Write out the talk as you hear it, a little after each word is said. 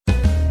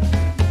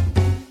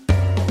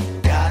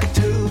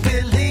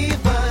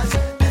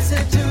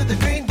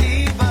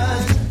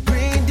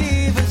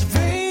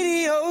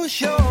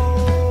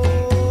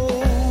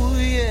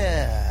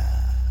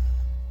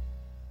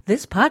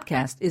This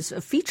podcast is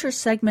a feature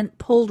segment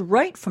pulled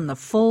right from the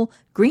full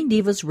Green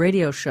Divas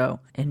radio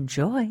show.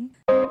 Enjoy.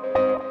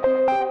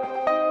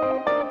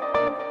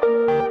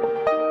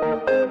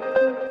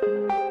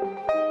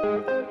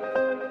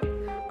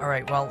 All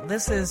right, well,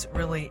 this is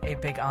really a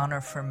big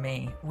honor for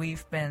me.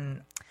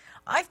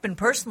 I've been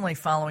personally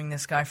following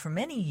this guy for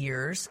many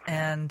years,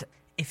 and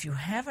if you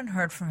haven't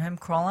heard from him,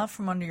 crawl out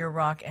from under your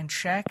rock and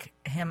check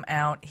him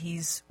out.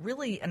 He's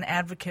really an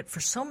advocate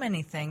for so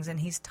many things, and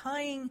he's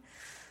tying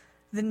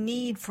the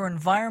need for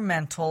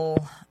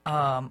environmental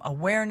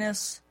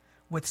awareness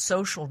with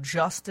social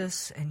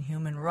justice and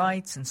human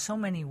rights in so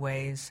many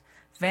ways.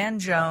 Van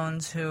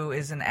Jones, who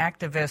is an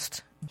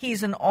activist,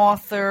 he's an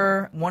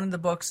author. One of the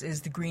books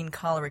is The Green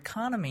Collar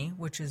Economy,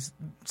 which is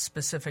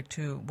specific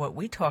to what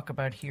we talk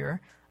about here.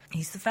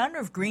 He's the founder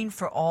of Green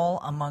for All,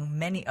 among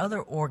many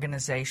other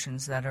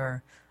organizations that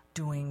are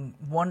doing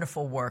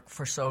wonderful work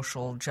for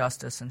social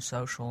justice and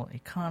social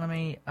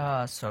economy,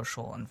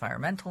 social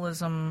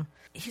environmentalism.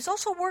 He's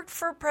also worked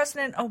for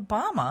President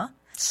Obama.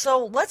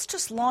 So let's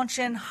just launch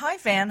in. Hi,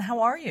 Van. How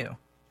are you?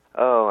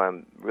 Oh,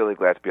 I'm really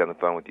glad to be on the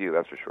phone with you,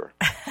 that's for sure.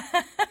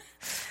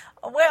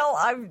 Well,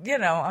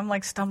 I'm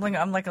like stumbling.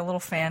 I'm like a little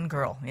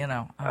fangirl,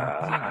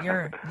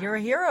 You're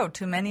a hero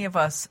to many of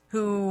us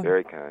who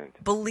very kind.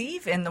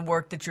 Believe in the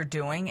work that you're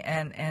doing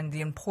and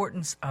the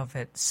importance of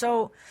it.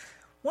 So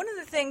one of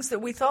the things that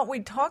we thought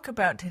we'd talk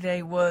about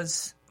today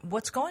was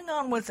what's going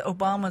on with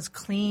Obama's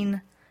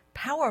Clean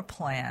Power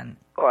Plan.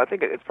 Well, I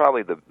think it's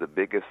probably the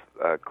biggest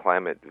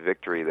climate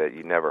victory that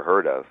you never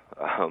heard of.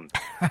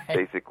 Right.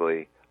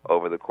 Basically,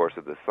 over the course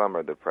of the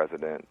summer, the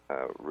president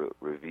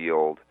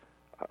revealed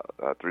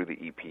through the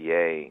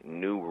EPA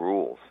new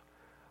rules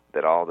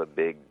that all the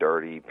big,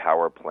 dirty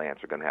power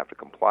plants are going to have to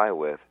comply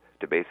with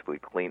to basically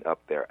clean up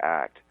their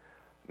act.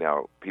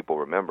 Now, people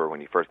remember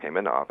when he first came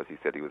into office, he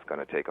said he was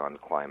going to take on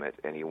climate,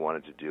 and he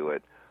wanted to do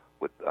it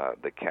with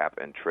the cap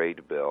and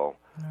trade bill,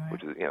 right,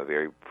 which is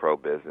very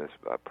pro-business,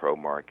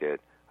 pro-market,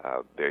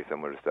 very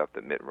similar to stuff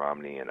that Mitt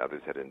Romney and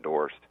others had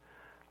endorsed,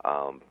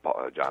 John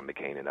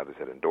McCain and others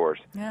had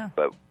endorsed. Yeah.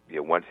 But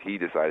once he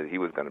decided he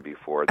was going to be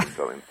for it, and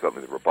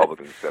suddenly the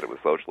Republicans said it was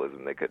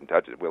socialism, they couldn't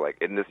touch it. We're like,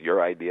 isn't this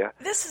your idea?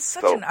 This is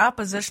such an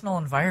oppositional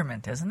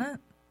environment, isn't it?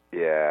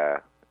 Yeah,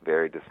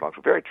 very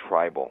dysfunctional, very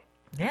tribal.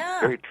 Yeah.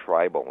 Very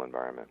tribal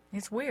environment.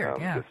 It's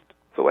weird, yeah.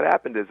 So what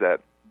happened is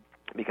that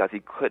because he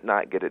could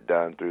not get it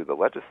done through the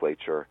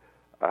legislature,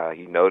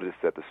 he noticed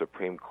that the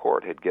Supreme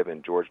Court had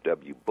given George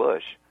W.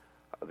 Bush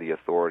the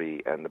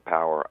authority and the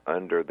power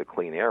under the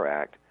Clean Air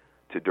Act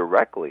to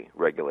directly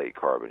regulate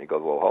carbon. He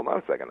goes, well, hold on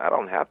a second. I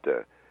don't have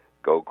to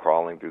go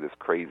crawling through this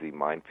crazy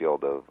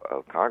minefield of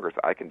Congress.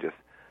 I can just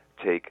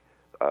take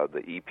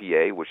the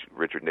EPA, which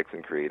Richard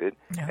Nixon created,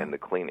 and the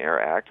Clean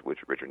Air Act, which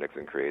Richard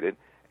Nixon created,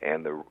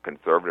 and the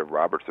conservative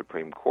Roberts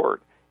Supreme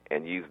Court,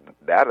 and use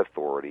that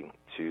authority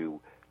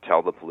to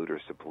tell the polluters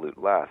to pollute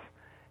less.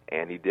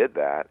 And he did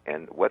that.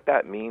 And what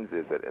that means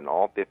is that in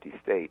all 50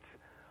 states,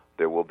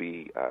 there will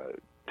be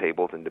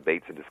tables and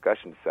debates and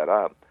discussions set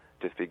up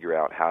to figure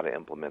out how to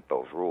implement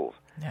those rules.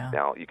 Yeah.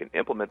 Now, you can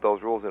implement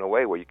those rules in a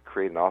way where you can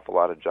create an awful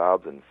lot of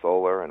jobs in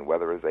solar and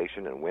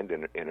weatherization and wind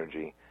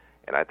energy,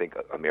 and I think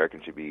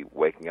Americans should be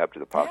waking up to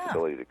the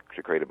possibility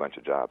to create a bunch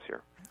of jobs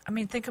here. I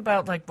mean, think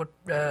about like what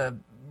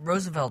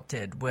Roosevelt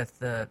did with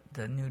the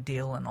New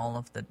Deal and all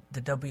of the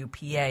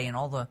WPA and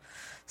all the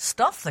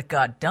stuff that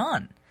got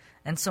done,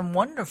 and some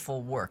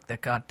wonderful work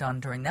that got done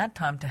during that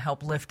time to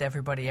help lift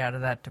everybody out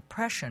of that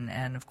depression.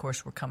 And, of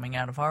course, we're coming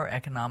out of our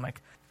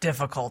economic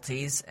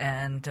difficulties,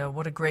 and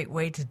what a great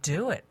way to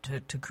do it,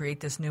 to create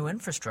this new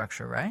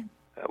infrastructure, right?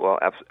 Well,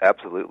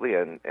 absolutely,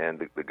 and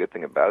the good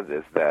thing about it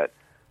is that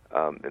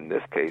in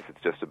this case,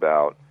 it's just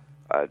about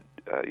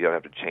you don't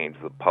have to change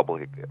the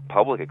public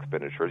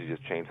expenditures. You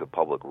just change the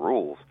public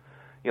rules.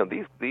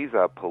 These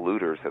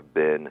polluters have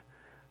been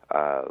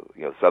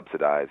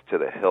subsidized to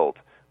the hilt,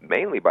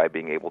 mainly by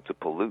being able to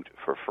pollute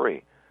for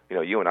free.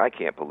 You and I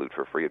can't pollute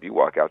for free. If you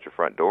walk out your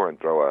front door and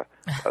throw a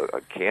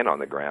can on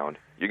the ground,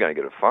 you're going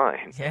to get a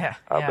fine. Yeah,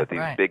 but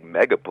these big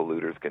mega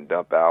polluters can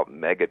dump out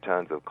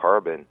megatons of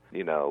carbon,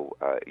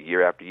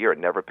 year after year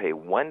and never pay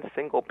one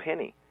single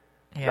penny.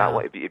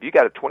 Yeah. If you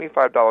got a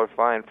 $25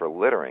 fine for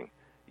littering,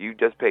 you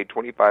just paid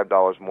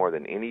 $25 more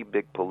than any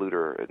big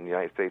polluter in the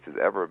United States has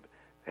ever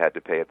had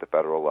to pay at the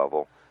federal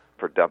level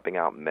for dumping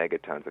out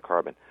megatons of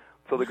carbon.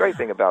 So the great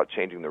thing about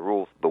changing the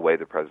rules the way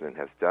the president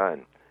has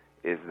done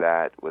is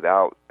that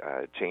without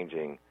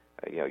changing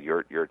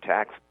your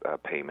tax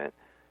payment,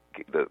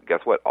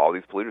 guess what? All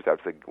these polluters have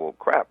to say, well,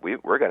 crap,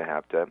 we're going to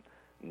have to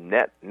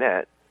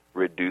net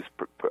reduce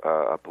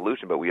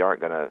pollution, but we aren't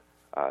going to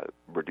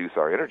reduce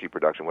our energy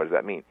production. What does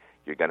that mean?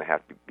 You're going to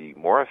have to be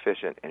more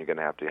efficient, and you're going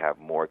to have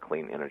more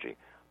clean energy.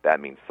 That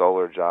means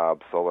solar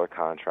jobs, solar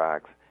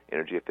contracts,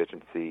 energy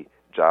efficiency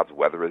jobs,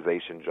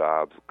 weatherization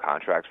jobs,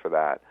 contracts for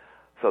that.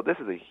 So this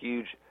is a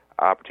huge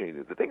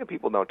opportunity. The thing that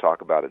people don't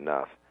talk about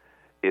enough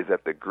is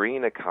that the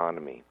green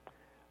economy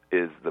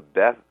is the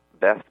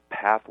best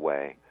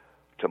pathway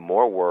to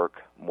more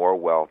work, more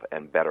wealth,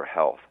 and better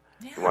health.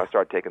 Yeah. You want to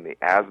start taking the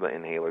asthma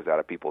inhalers out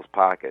of people's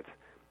pockets.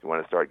 You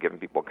want to start giving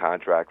people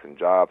contracts and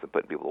jobs and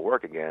putting people to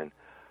work again.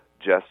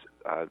 Just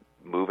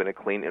move in a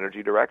clean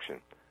energy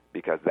direction,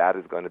 because that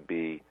is going to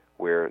be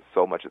where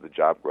so much of the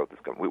job growth is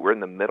coming. We're in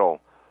the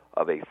middle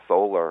of a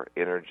solar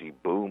energy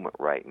boom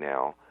right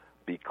now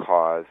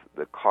because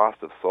the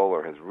cost of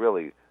solar has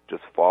really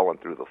just fallen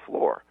through the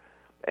floor.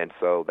 And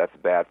so that's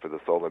bad for the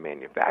solar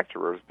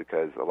manufacturers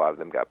because a lot of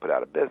them got put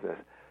out of business.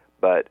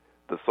 But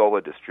the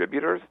solar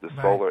distributors, the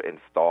solar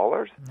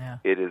installers,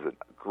 it is a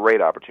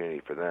great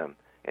opportunity for them.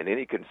 And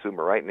any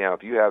consumer right now,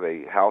 if you have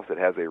a house that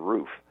has a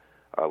roof,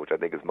 which I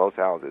think is most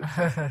houses,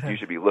 you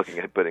should be looking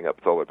at putting up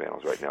solar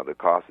panels right now. The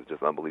cost is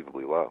just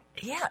unbelievably low.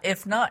 Yeah,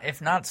 if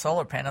not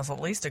solar panels, at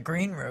least a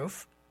green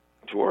roof.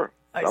 Sure,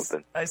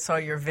 something. I saw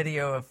your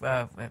video of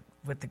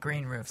with the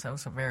green roofs. That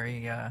was a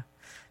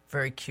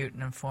very cute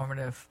and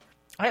informative.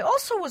 I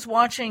also was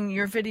watching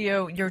your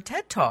video, your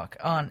TED Talk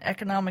on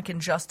economic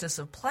injustice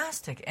of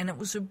plastic, and it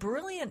was a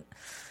brilliant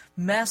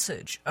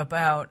message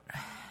about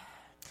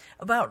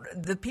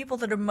the people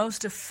that are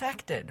most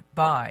affected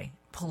by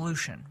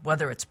pollution,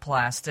 whether it's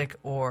plastic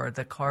or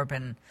the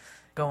carbon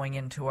going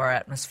into our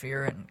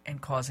atmosphere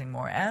and causing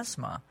more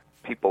asthma.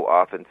 People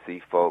often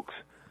see folks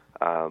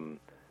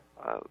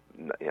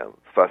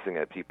fussing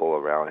at people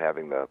around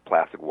having the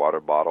plastic water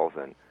bottles,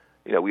 and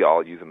we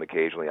all use them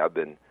occasionally. I've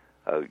been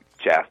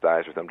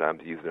chastised or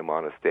sometimes using them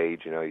on a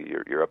stage.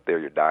 You're up there,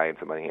 you're dying,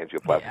 somebody hands you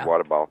a plastic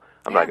water bottle.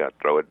 I'm not going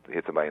to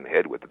hit somebody in the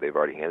head with it. They've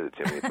already handed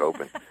it to me. It's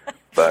open.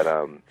 But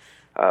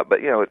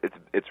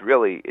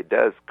it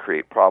does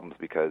create problems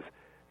because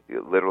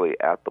literally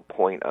at the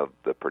point of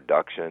the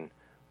production,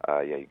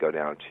 you go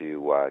down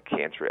to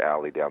Cancer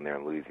Alley down there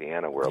in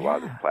Louisiana where a lot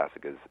of this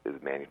plastic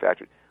is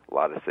manufactured. A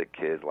lot of sick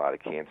kids, a lot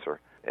of cancer,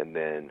 and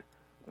then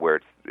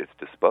where it's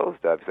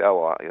disposed of, you say,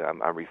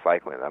 I'm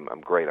recycling.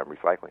 I'm great. I'm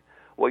recycling.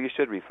 Well, you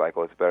should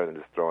recycle. It's better than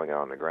just throwing it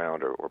on the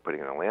ground or putting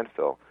it in a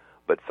landfill.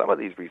 But some of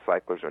these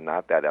recyclers are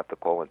not that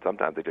ethical, and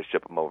sometimes they just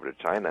ship them over to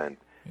China, and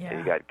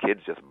you got kids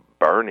just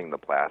burning the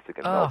plastic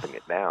and melting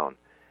it down,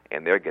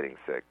 and they're getting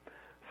sick.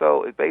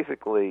 So it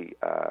basically,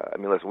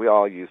 listen, we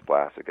all use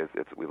plastic.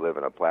 We live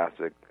in a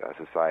plastic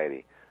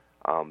society,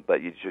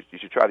 but you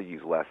should try to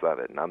use less of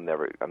it. And I'm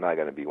not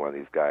going to be one of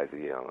these guys. If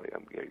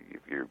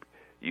you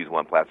use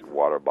one plastic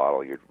water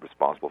bottle, you're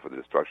responsible for the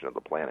destruction of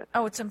the planet.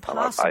 Oh, it's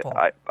impossible.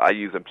 I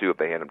use them too if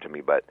they hand them to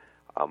me, but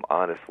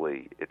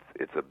honestly,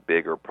 it's a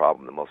bigger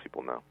problem than most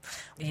people know.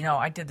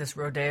 I did this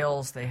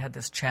Rodale's. They had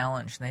this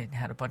challenge. They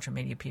had a bunch of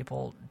media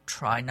people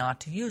try not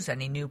to use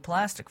any new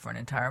plastic for an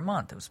entire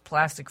month. It was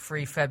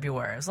plastic-free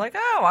February. I was like,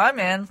 I'm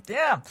in.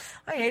 Yeah,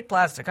 I hate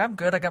plastic. I'm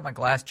good. I got my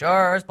glass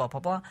jars, blah, blah,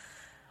 blah.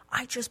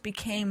 I just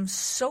became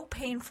so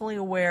painfully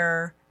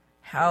aware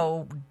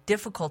how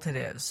difficult it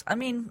is.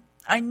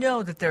 I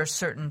know that there are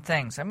certain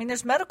things.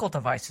 There's medical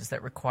devices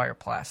that require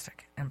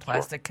plastic, and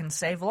plastic can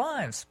save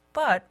lives.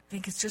 But I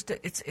think it's just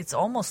it's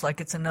almost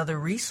like it's another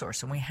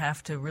resource, and we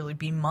have to really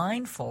be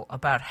mindful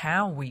about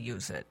how we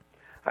use it.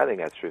 I think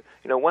that's true.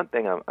 One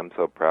thing I'm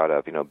so proud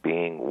of,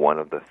 being one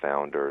of the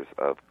founders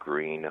of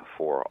Green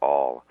for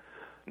All.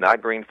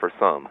 Not green for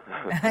some.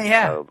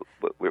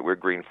 But we're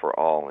green for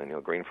all, and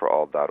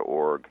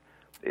greenforall.org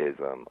is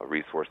a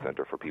resource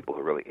center for people who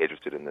are really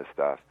interested in this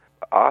stuff.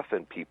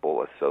 Often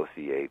people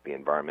associate the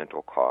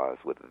environmental cause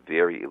with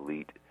very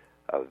elite,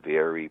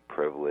 very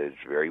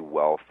privileged, very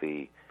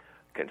wealthy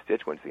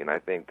constituency, and I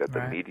think that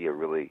the media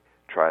really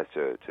tries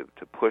to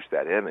push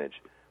that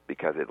image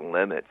because it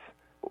limits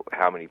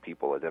how many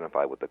people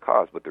identify with the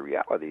cause. But the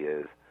reality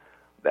is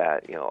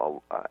that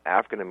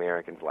African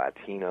Americans,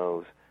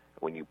 Latinos,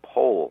 when you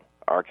poll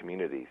our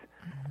communities,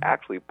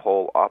 actually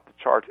poll off the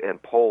charts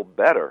and poll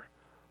better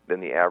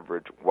than the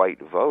average white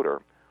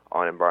voter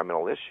on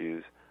environmental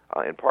issues.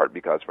 In part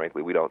because,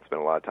 frankly, we don't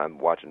spend a lot of time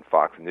watching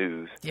Fox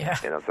News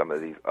and on some of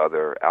these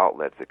other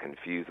outlets that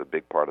confuse a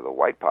big part of the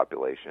white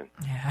population.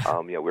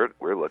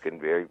 We're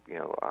looking very,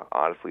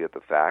 honestly at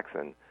the facts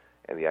and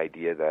the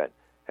idea that,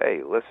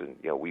 hey, listen,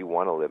 we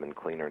want to live in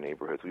cleaner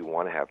neighborhoods. We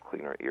want to have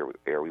cleaner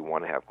air. We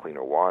want to have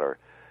cleaner water.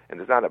 And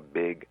there's not a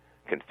big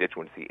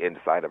constituency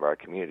inside of our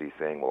community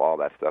saying, well, all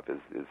that stuff is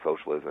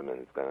socialism and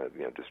it's going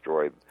to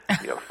destroy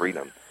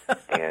freedom.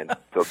 And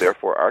so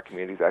therefore our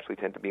communities actually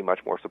tend to be much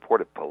more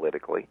supportive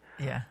politically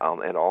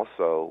and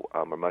also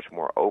are much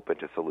more open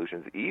to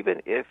solutions,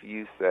 even if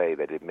you say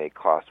that it may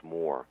cost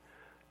more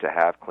to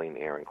have clean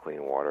air and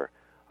clean water.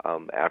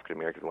 African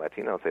Americans and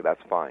Latinos say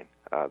that's fine.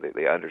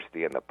 They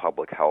understand the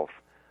public health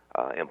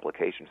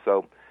implications.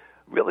 So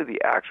really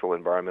the actual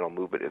environmental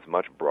movement is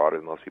much broader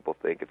than most people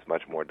think. It's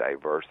much more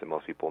diverse than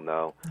most people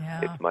know.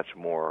 It's much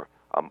more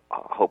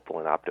hopeful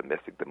and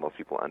optimistic than most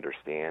people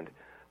understand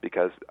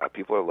because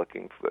people are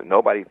looking for,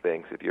 nobody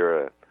thinks if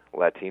you're a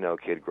Latino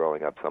kid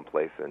growing up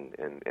someplace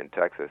in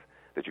Texas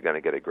that you're going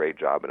to get a great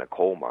job in a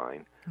coal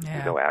mine.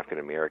 African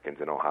Americans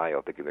in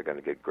Ohio thinking they're going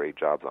to get great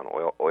jobs on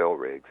oil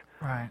rigs.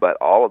 But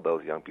all of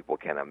those young people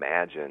can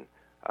imagine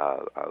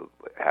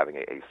having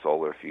a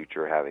solar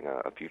future, having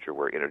a future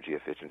where energy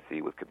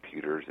efficiency with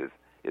computers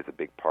is a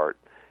big part.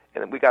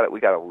 And we got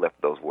to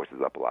lift those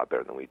voices up a lot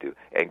better than we do.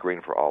 And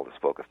Green for All is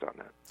focused on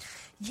that.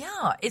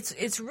 Yeah,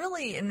 it's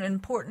really an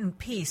important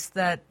piece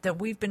that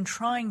we've been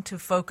trying to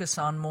focus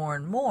on more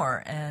and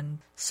more. And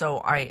so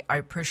I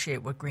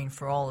appreciate what Green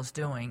for All is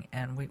doing.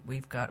 And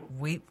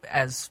we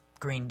as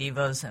Green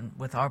Divas and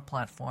with our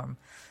platform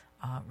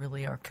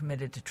really are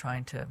committed to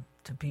trying to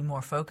be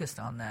more focused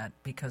on that,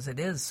 because it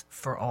is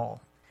for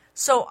all.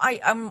 So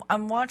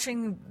I'm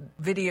watching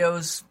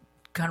videos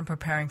kind of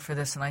preparing for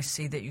this, and I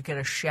see that you get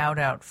a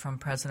shout-out from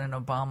President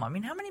Obama. I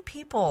mean, how many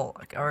people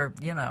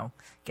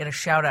get a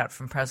shout-out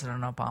from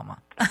President Obama?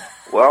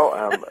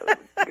 Well,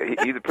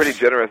 he's a pretty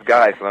generous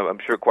guy, so I'm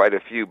sure quite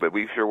a few, but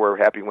we sure were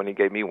happy when he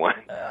gave me one.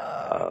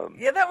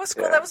 Yeah, that was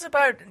cool. Yeah. That was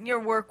about your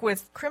work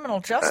with criminal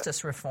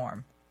justice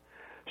reform.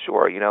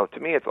 Sure. To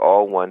me, it's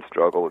all one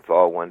struggle. It's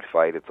all one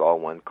fight. It's all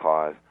one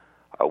cause.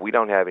 We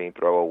don't have any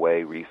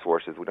throwaway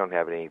resources. We don't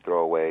have any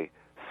throwaway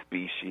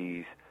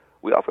species.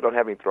 We also don't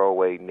have any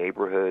throwaway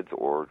neighborhoods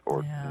or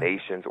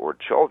nations or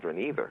children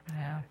either.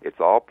 Yeah. It's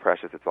all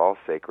precious. It's all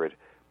sacred.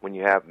 When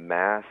you have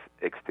mass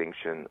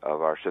extinction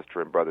of our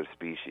sister and brother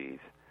species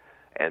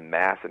and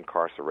mass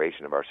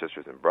incarceration of our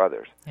sisters and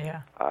brothers,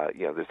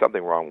 there's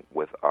something wrong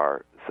with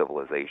our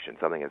civilization.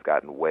 Something has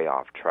gotten way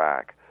off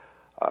track.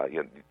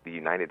 The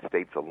United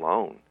States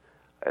alone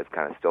is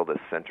kind of still the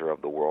center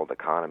of the world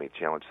economy,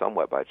 challenged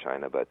somewhat by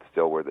China, but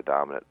still we're the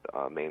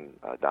main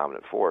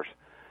dominant force.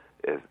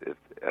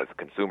 As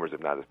consumers,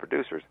 if not as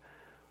producers,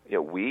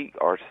 we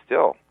are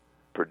still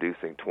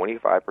producing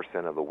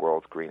 25% of the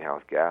world's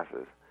greenhouse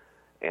gases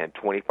and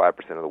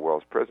 25% of the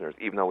world's prisoners,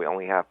 even though we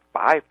only have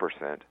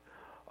 5%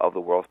 of the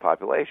world's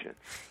population.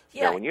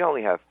 Yeah. Now, when you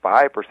only have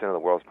 5% of the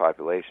world's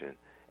population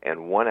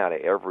and 1 out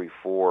of every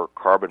 4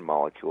 carbon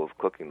molecules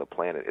cooking the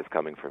planet is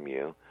coming from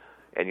you,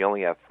 and you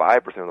only have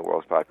 5% of the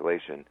world's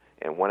population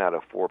and 1 out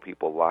of 4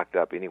 people locked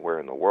up anywhere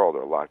in the world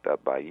are locked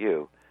up by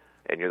you,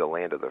 and you're the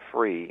land of the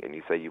free, and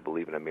you say you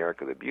believe in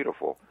America the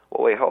beautiful.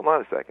 Well, wait, hold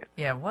on a second.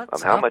 Yeah,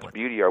 what's how up much with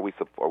beauty are we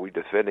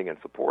defending and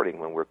supporting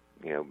when we're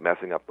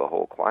messing up the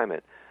whole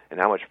climate? And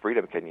how much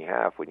freedom can you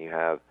have when you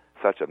have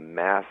such a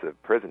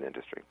massive prison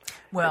industry?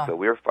 Well, and so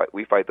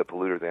we fight the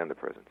polluters and the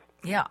prisons.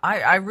 Yeah,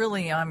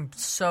 I'm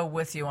so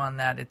with you on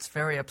that. It's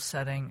very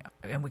upsetting,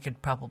 and we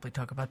could probably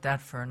talk about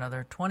that for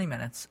another 20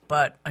 minutes.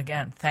 But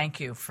again, thank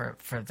you for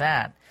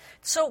that.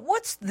 So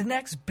what's the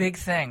next big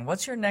thing?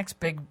 What's your next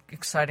big,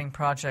 exciting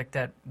project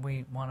that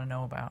we want to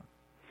know about?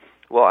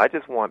 Well, I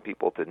just want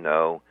people to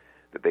know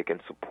that they can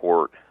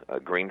support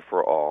Green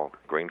for All,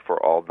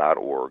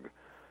 greenforall.org,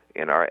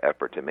 in our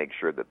effort to make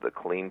sure that the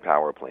Clean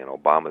Power Plan,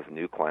 Obama's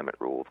new climate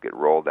rules, get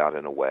rolled out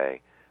in a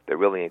way that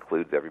really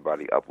includes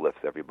everybody,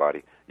 uplifts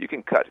everybody. You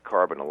can cut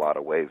carbon a lot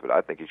of ways, but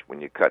I think when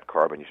you cut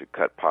carbon, you should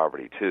cut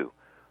poverty too.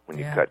 When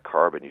you cut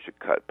carbon, you should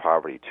cut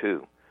poverty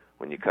too.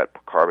 When you cut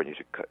carbon, you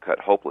should cut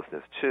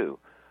hopelessness too,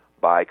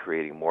 by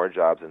creating more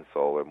jobs in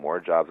solar, more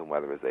jobs in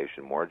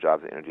weatherization, more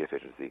jobs in energy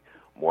efficiency,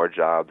 more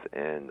jobs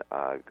in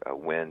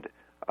wind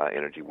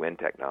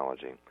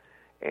technology.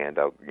 And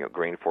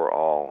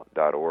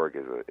greenforall.org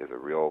is a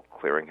real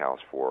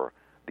clearinghouse for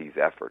these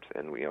efforts.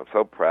 And I'm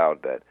so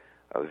proud that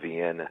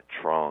Vienne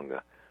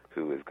Trong,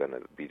 who is going to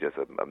be just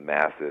a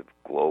massive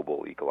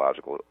global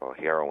ecological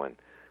heroine,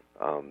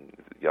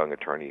 young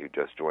attorney who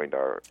just joined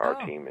our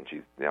team, and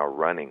she's now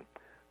running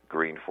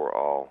Green for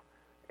All.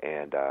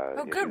 And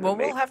good. Well,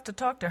 we'll have to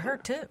talk to her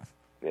too.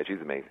 Yeah,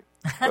 she's amazing.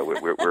 So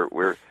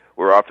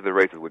we're off to the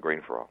races with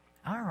Green for All.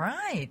 All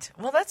right.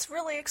 Well, that's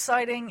really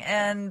exciting,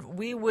 and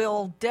we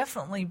will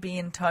definitely be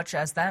in touch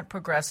as that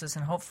progresses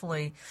and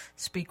hopefully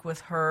speak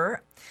with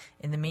her.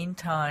 In the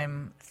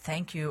meantime,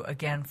 thank you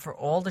again for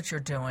all that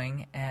you're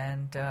doing,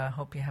 and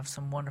hope you have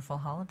some wonderful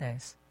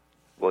holidays.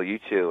 Well, you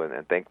too,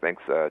 and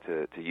thanks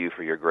to you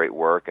for your great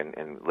work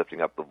and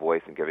lifting up the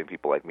voice and giving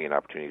people like me an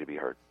opportunity to be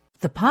heard.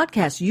 The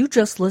podcast you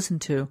just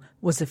listened to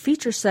was a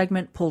feature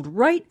segment pulled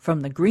right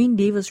from the Green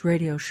Divas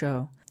radio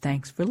show.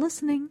 Thanks for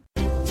listening.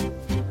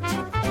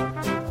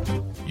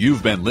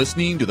 You've been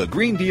listening to the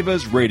Green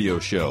Divas radio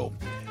show.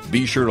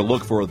 Be sure to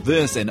look for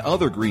this and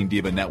other Green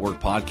Diva Network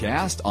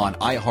podcasts on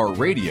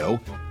iHeartRadio,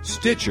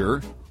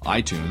 Stitcher,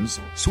 iTunes,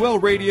 Swell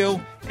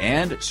Radio,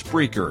 and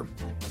Spreaker.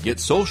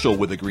 Get social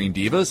with the Green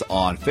Divas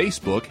on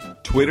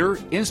Facebook, Twitter,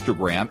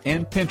 Instagram,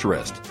 and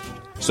Pinterest.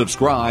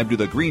 Subscribe to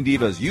the Green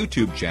Divas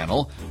YouTube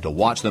channel to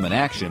watch them in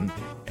action.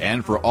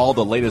 And for all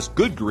the latest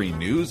good green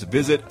news,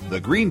 visit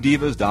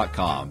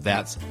thegreendivas.com.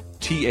 That's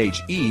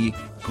THE,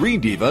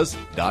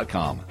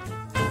 greendivas.com.